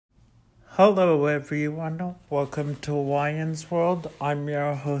Hello, everyone. Welcome to Wyan's World. I'm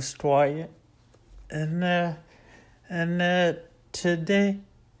your host, Wyan. And today,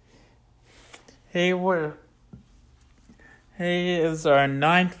 hey, is our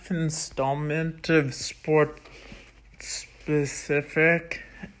ninth installment of Sport Specific,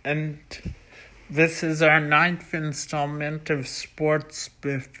 and this is our ninth installment of Sports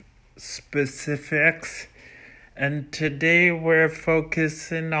Specifics. And today we're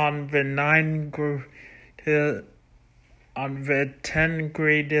focusing on the 10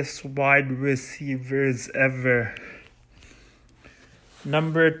 greatest wide receivers ever.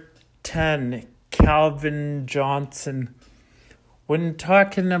 Number 10, Calvin Johnson. When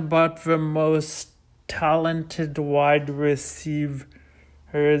talking about the most talented wide receivers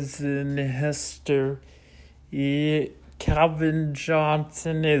in history, Calvin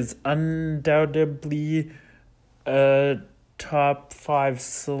Johnson is undoubtedly a top 5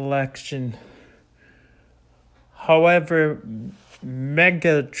 selection. However,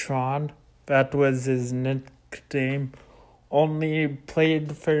 Megatron, that was his nickname, only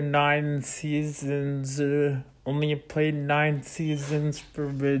played 9 seasons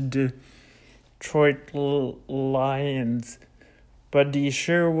for the Detroit Lions, but he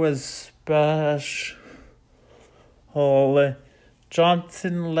sure was special.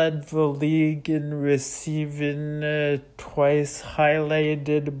 Johnson led the league in receiving twice,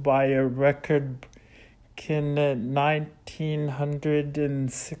 highlighted by a record-breaking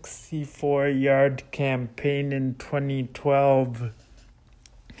 1,964-yard campaign in 2012.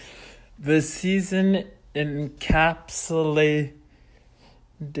 The season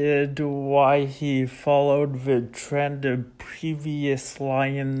encapsulated why he followed the trend of previous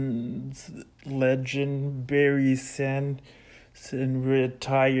Lions legend Barry Sanders and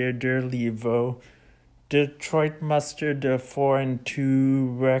retired early, though. Detroit mustered a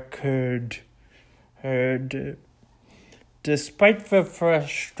 4-2 record. Despite the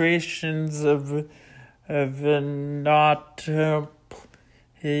frustrations of not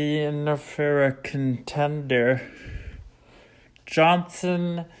playing for a contender,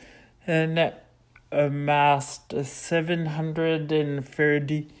 Johnson amassed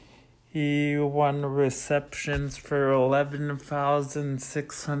 731 receptions for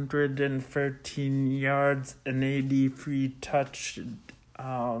 11,613 yards and 83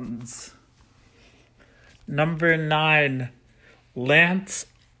 touchdowns. Number 9, Lance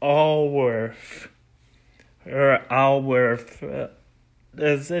Alworth.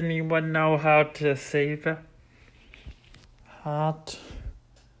 Does anyone know how to say that?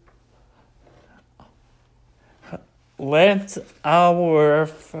 Lance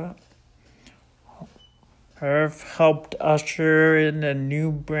Alworth helped usher in a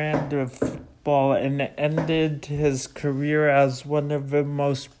new brand of football and ended his career as one of the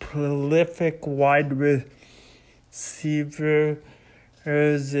most prolific wide receivers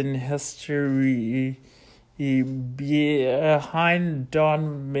in history, behind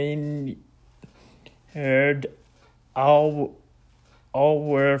Don Maynard. Alworth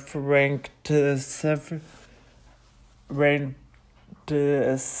ranked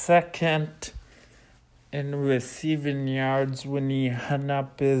second in receiving yards when he hung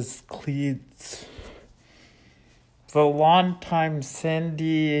up his cleats. The longtime San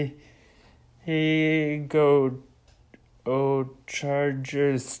Diego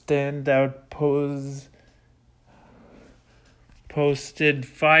Chargers standout posted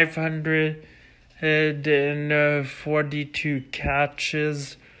 542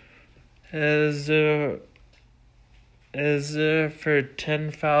 catches for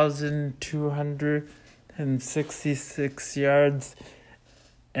 10,266 yards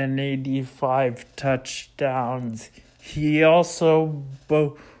and 85 touchdowns. He also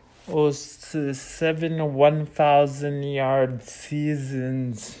boasts 7 1,000-yard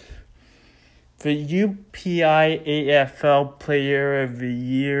seasons. The UPI AFL Player of the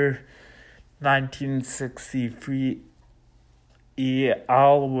Year 1963,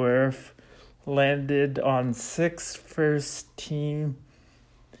 Alworth landed on 6 first-team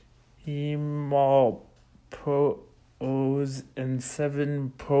All-Pros and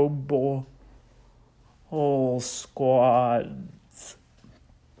 7 Pro Bowl squads.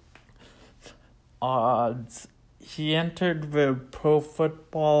 He entered the Pro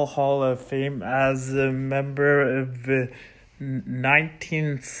Football Hall of Fame as a member of the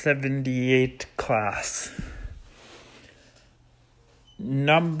 1978 class.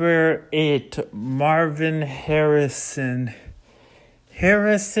 Number 8, Marvin Harrison.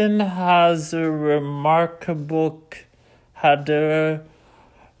 Harrison had a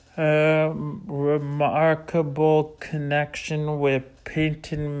remarkable connection with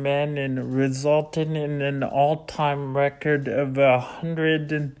Peyton Manning, resulting in an all-time record of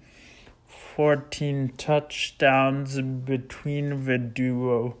 114 touchdowns between the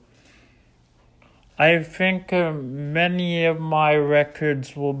duo. I think many of my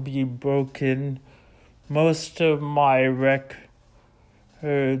records will be broken. Most of my records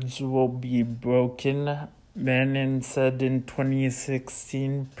will be broken, Manning said in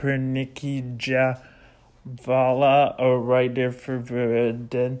 2016 per Nikki Javala, a writer for The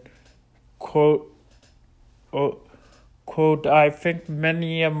Den. Quote, I think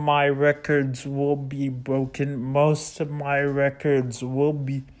many of my records will be broken. Most of my records will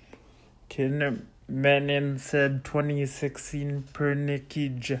be broken, Manning said 2016 per Nikki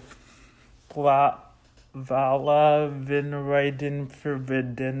Javala, then writing for the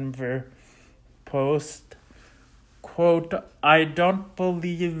Denver Post. Quote, I don't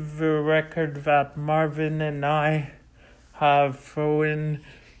believe the record that Marvin and I have thrown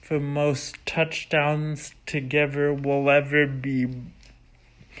the most touchdowns together will ever be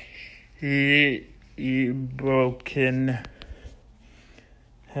broken,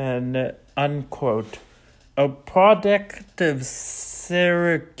 and unquote. A product of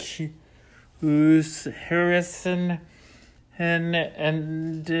Syracuse, Harrison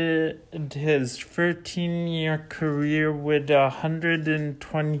ended his 13-year career with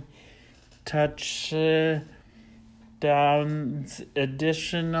 120 touchdowns.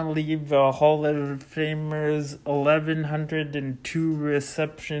 Additionally, the Hall of Famer's 1,102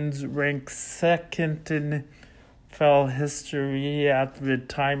 receptions ranked second in NFL history at the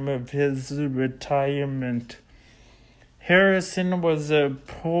time of his retirement. Harrison was a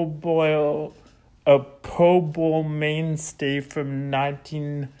Pro Bowl mainstay from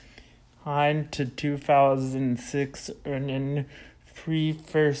 1999 to 2006, earning 3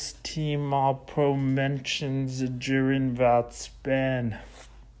 first-team All-Pro mentions during that span.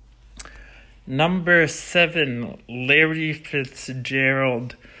 Number 7, Larry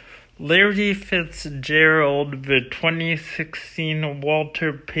Fitzgerald. Larry Fitzgerald, the 2016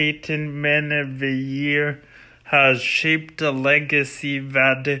 Walter Payton Man of the Year, has shaped a legacy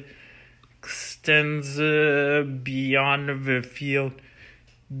that extends beyond the field.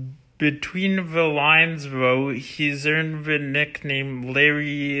 Between the lines, though, he's earned the nickname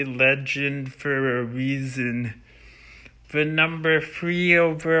Larry Legend for a reason. The number 3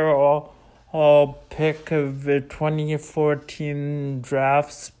 overall pick of the 2014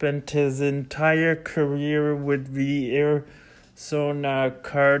 draft spent his entire career with the Arizona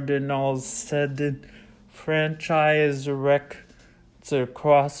Cardinals, setting franchise records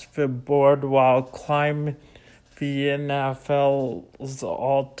across the board while climbing the NFL's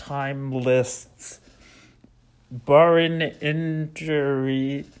all-time lists. Barring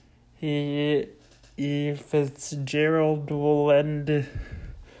injury, Fitzgerald will end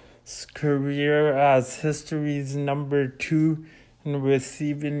his career as history's number 2 in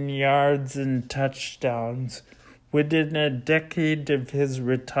receiving yards and touchdowns. Within a decade of his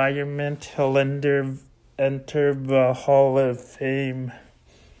retirement, he'll enter the Hall of Fame.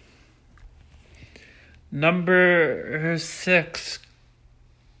 Number 6,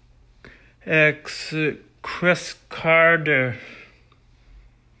 Cris Carter.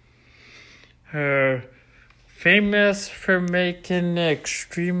 Famous for making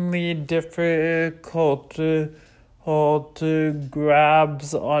extremely difficult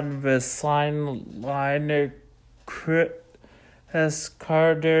grabs on the sideline, Cris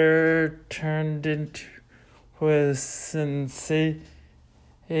Carter turned into a sensational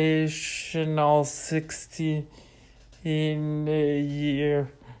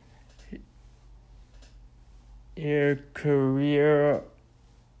 16-year career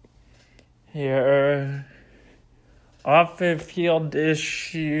here. Off-the-field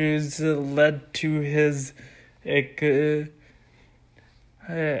issues led to his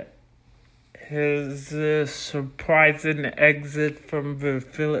surprising exit from the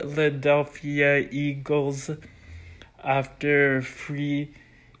Philadelphia Eagles after 3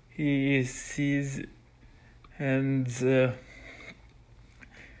 seasons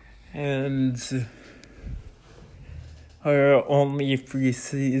only 3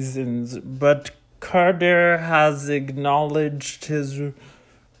 seasons, but Carter has acknowledged his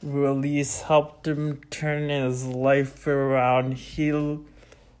release helped him turn his life around. He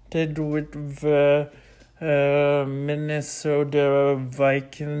did with the Minnesota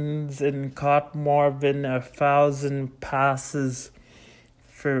Vikings and caught more than 1,000 passes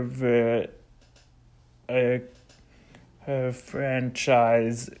for the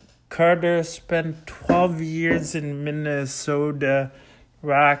franchise. Carter spent 12 years in Minnesota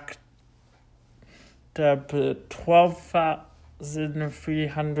racked up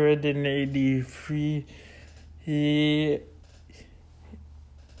 12,383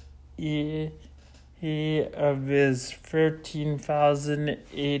 of his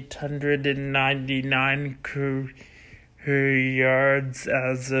 13,899 career yards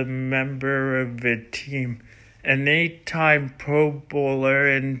as a member of the team, an 8-time Pro Bowler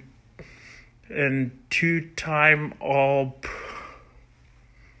and 2-time All-Pro.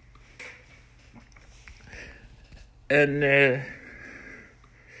 And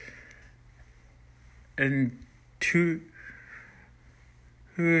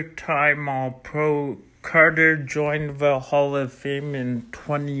two-time All-Pro. Carter joined the Hall of Fame in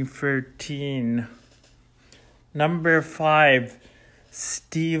 2013. Number 5,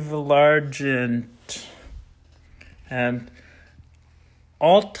 Steve Largent. And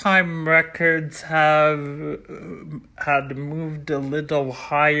all-time records had moved a little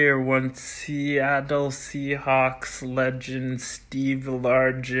higher once Seattle Seahawks legend Steve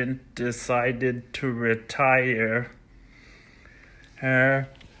Largent decided to retire. In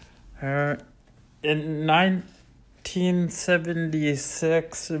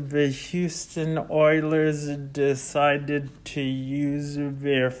 1976, the Houston Oilers decided to use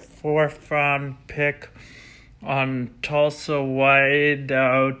their 4th-round pick on Tulsa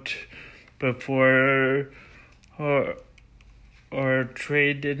wideout before or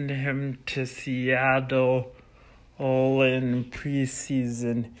traded him to Seattle in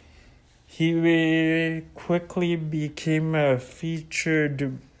preseason. He quickly became a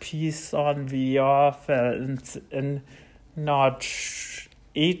featured piece on the offense and notched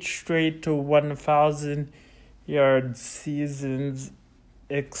 8 straight 1,000-yard seasons,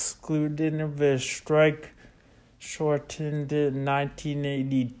 excluding the strike-shortened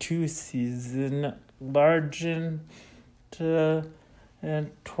 1982 season. Largent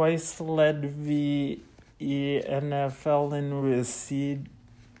and twice led the NFL in receiving.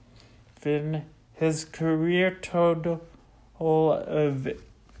 His career total of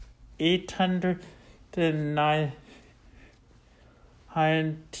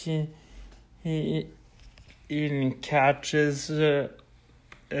 819 catches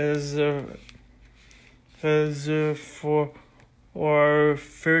is for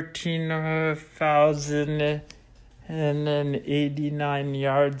 13,089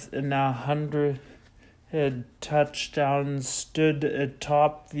 yards and 100 touchdowns stood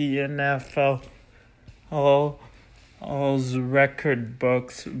atop the NFL's record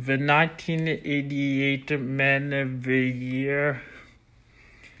books. The 1988 Man of the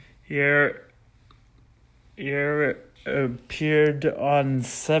Year appeared on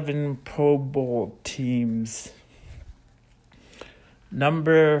 7 Pro Bowl teams.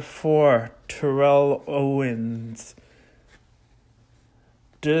 Number 4, Terrell Owens.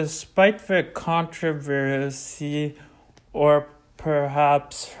 Despite the controversy or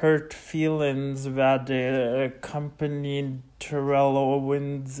perhaps hurt feelings that accompanied Terrell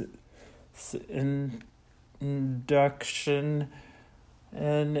Owens' induction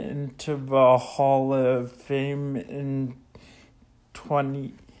into the Hall of Fame in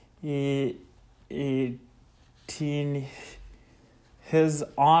 2018, his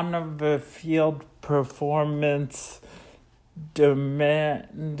on-the-field performance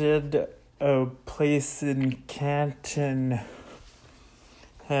demanded a place in Canton,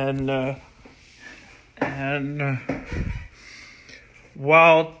 and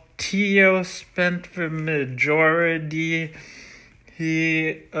while Tio spent the majority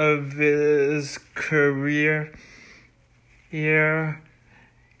of his career here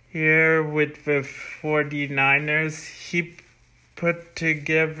with the 49ers, he put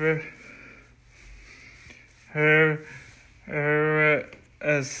together a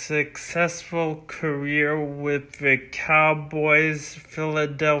successful career with the Cowboys,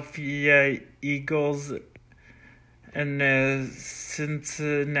 Philadelphia Eagles, and the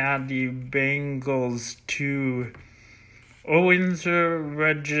Cincinnati Bengals too. Owens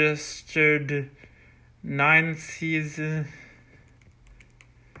registered 9 seasons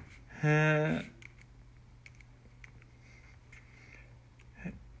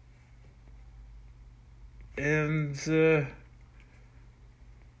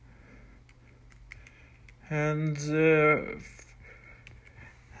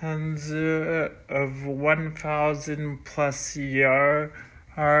of 1,000 plus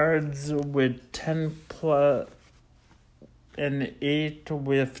yards with 10 plus and 8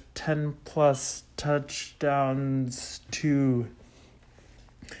 with 10 plus touchdowns too.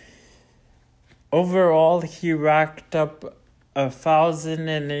 Overall, he racked up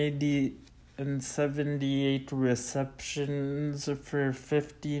 1,080 278 receptions for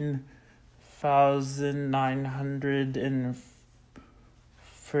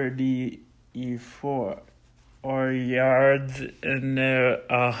 15,934 or yards and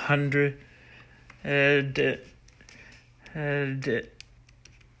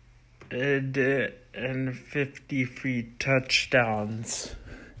 153 touchdowns.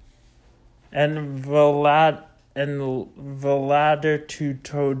 And the latter two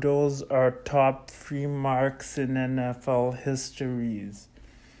totals are top three marks in NFL histories.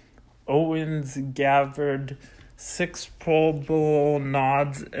 Owens gathered 6 Pro Bowl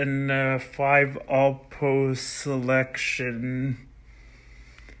nods and 5 All-Pro selection.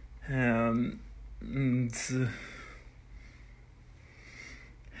 And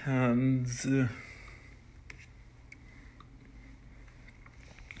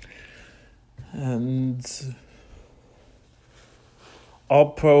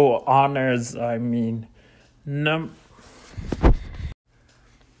All-Pro honors,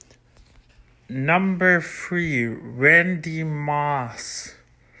 Number 3, Randy Moss.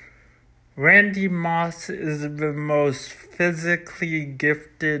 Randy Moss is the most physically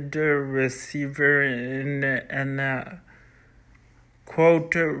gifted receiver in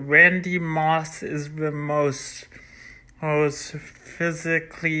quote, Randy Moss is the most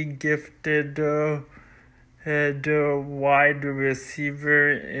physically gifted wide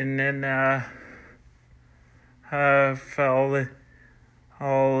receiver in NFL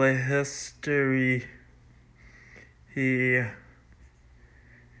all history. He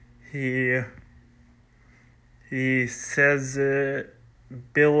says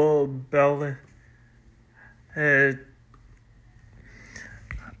Bill Belichick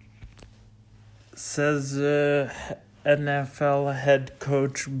says NFL head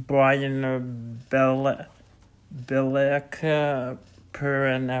coach Brian Belichick per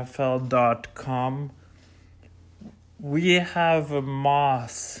NFL.com. We have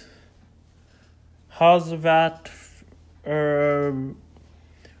Moss. How's that?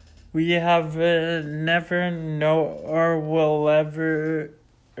 We have never know or will ever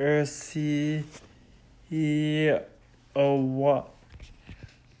see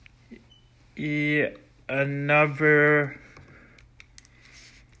another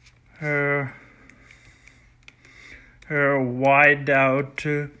her wide out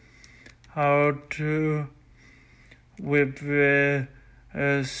with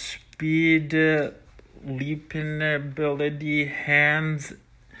speed, leaping ability, hands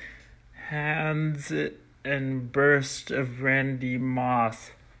and burst of Randy Moss.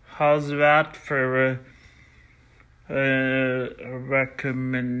 How's that for a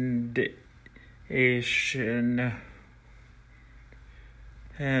recommendation?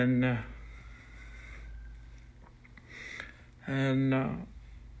 And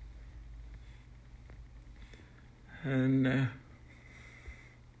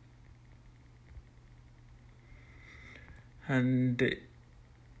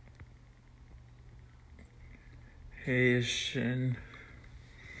Haitian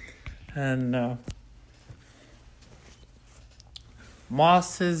and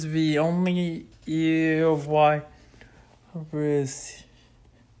Moss is the only wide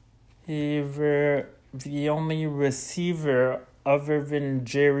receiver other than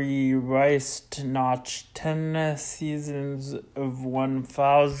Jerry Rice to notch 10 seasons of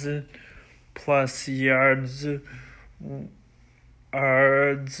 1,000 plus yards,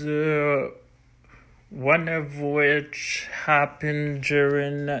 one of which happened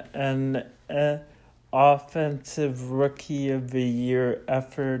during an Offensive Rookie of the Year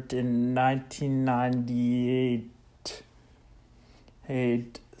effort in 1998.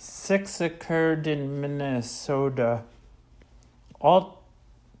 6 occurred in Minnesota, all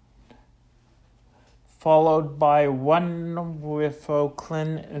followed by 1 with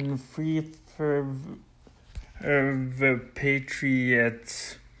Oakland and 3 for the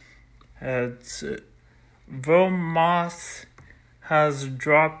Patriots. Though Moss has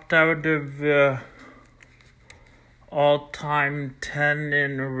dropped out of the all-time 10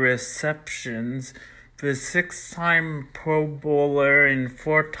 in receptions, the 6-time Pro Bowler and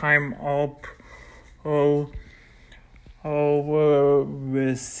 4-time All-Pro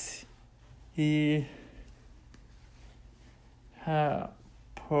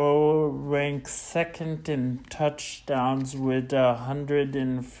ranks second in touchdowns with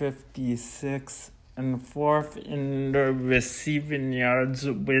 156 and 4th in the receiving yards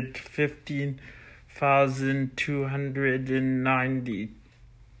with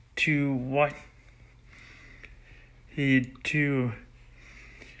 15,292. What he too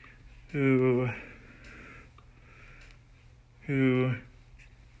who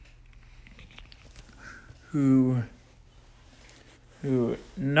who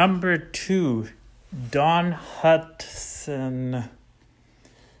number 2, Don Hutson.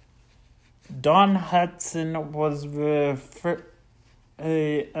 Don Hutson was the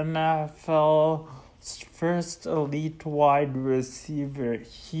NFL's first elite wide receiver.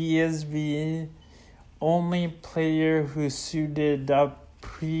 He is the only player who suited up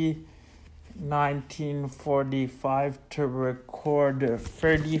pre-1945 to record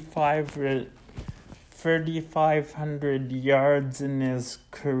 3,500 yards in his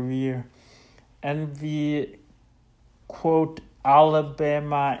career, and the, quote,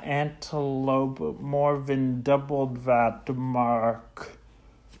 Alabama Antelope more than doubled that mark.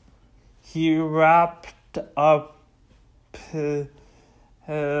 He wrapped up his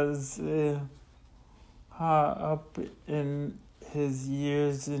up in his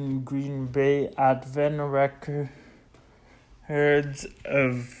years in Green Bay at then records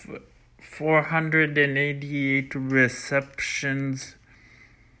of 488 receptions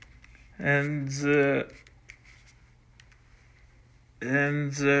and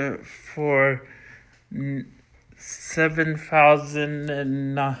for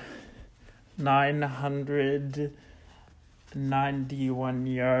 7,991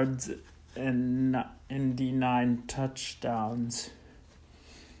 yards and 99 touchdowns.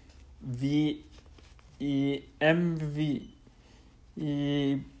 The MVP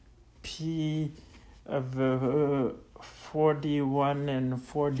of the 41 and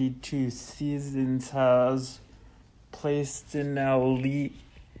 42 seasons has placed in elite.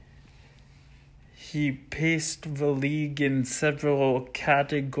 He paced the league in several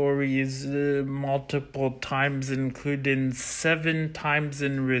categories multiple times, including 7 times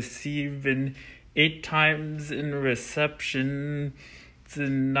in receiving, 8 times in reception,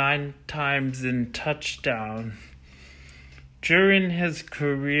 and 9 times in touchdown. During his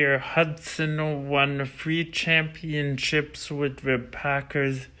career, Hudson won 3 championships with the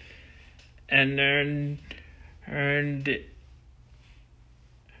Packers and earned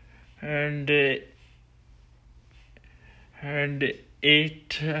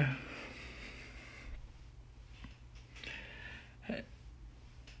 8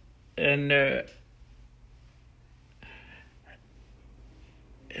 and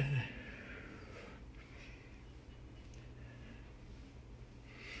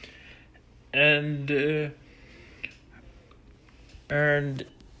earned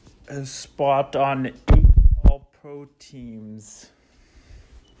a spot on 8 All-Pro teams.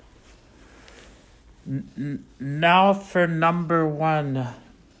 Now for number 1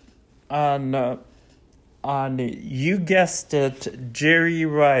 on you guessed it, Jerry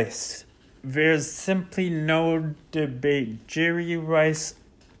Rice. There's simply no debate. Jerry Rice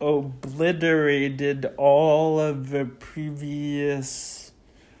obliterated all of the previous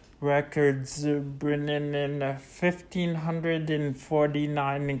records, bringing in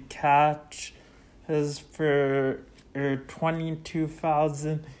 1,549 catches for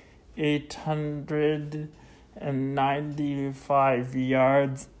 22,895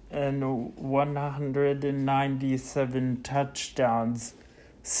 yards and 197 touchdowns.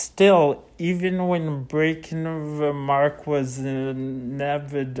 Still, even when breaking the mark was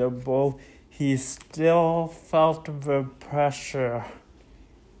inevitable, he still felt the pressure.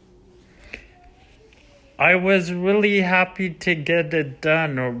 I was really happy to get it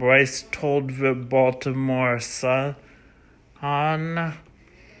done, Rice told the Baltimore Sun. After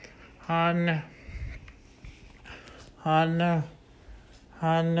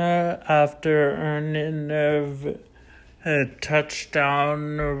earning a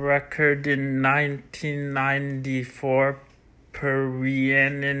touchdown record in 1994 per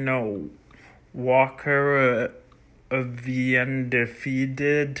Rhiannon Walker of the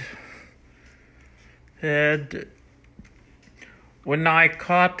undefeated. When I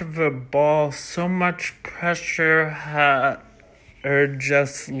caught the ball, so much pressure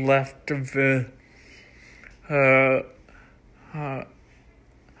just left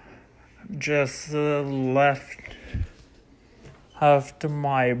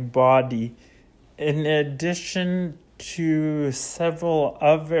my body. In addition to several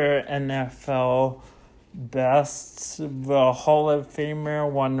other NFL bests, the Hall of Famer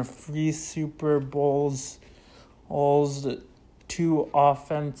won 3 Super Bowls, 2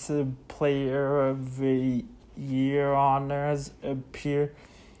 Offensive Player of the Year honors, appeared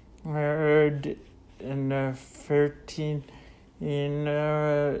in 13 in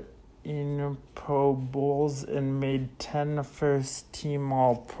Pro Bowls, and made 10 first-team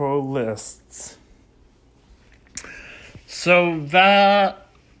All-Pro lists. So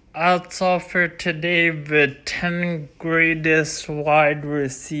that's all for today. The 10 greatest wide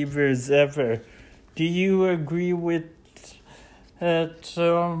receivers ever. Do Do you agree with it?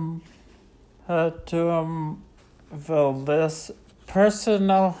 Well, this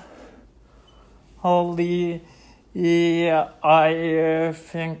personally, yeah, I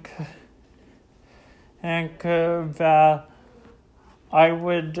think that I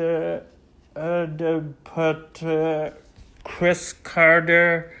would put Chris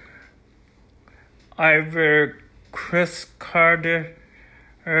Carter, either Chris Carter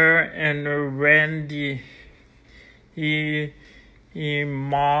and Randy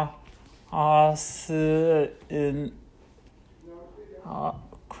Moss in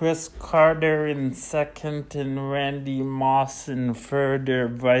Chris Carter in second and Randy Moss in third, or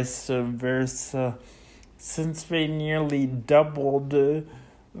vice versa, since they nearly doubled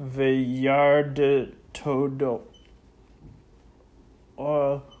the yard total.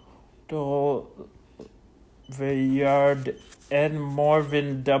 The yard and more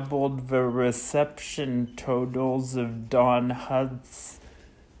than doubled the reception totals of Don Hutz.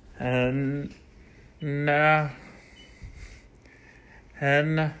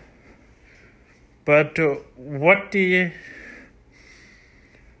 But what do you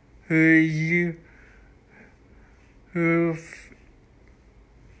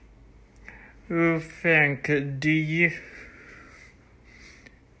think? Do you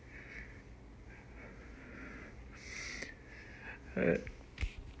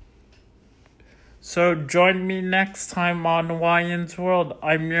So join me next time on Wyann's World.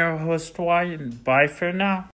 I'm your host, Wyan. Bye for now.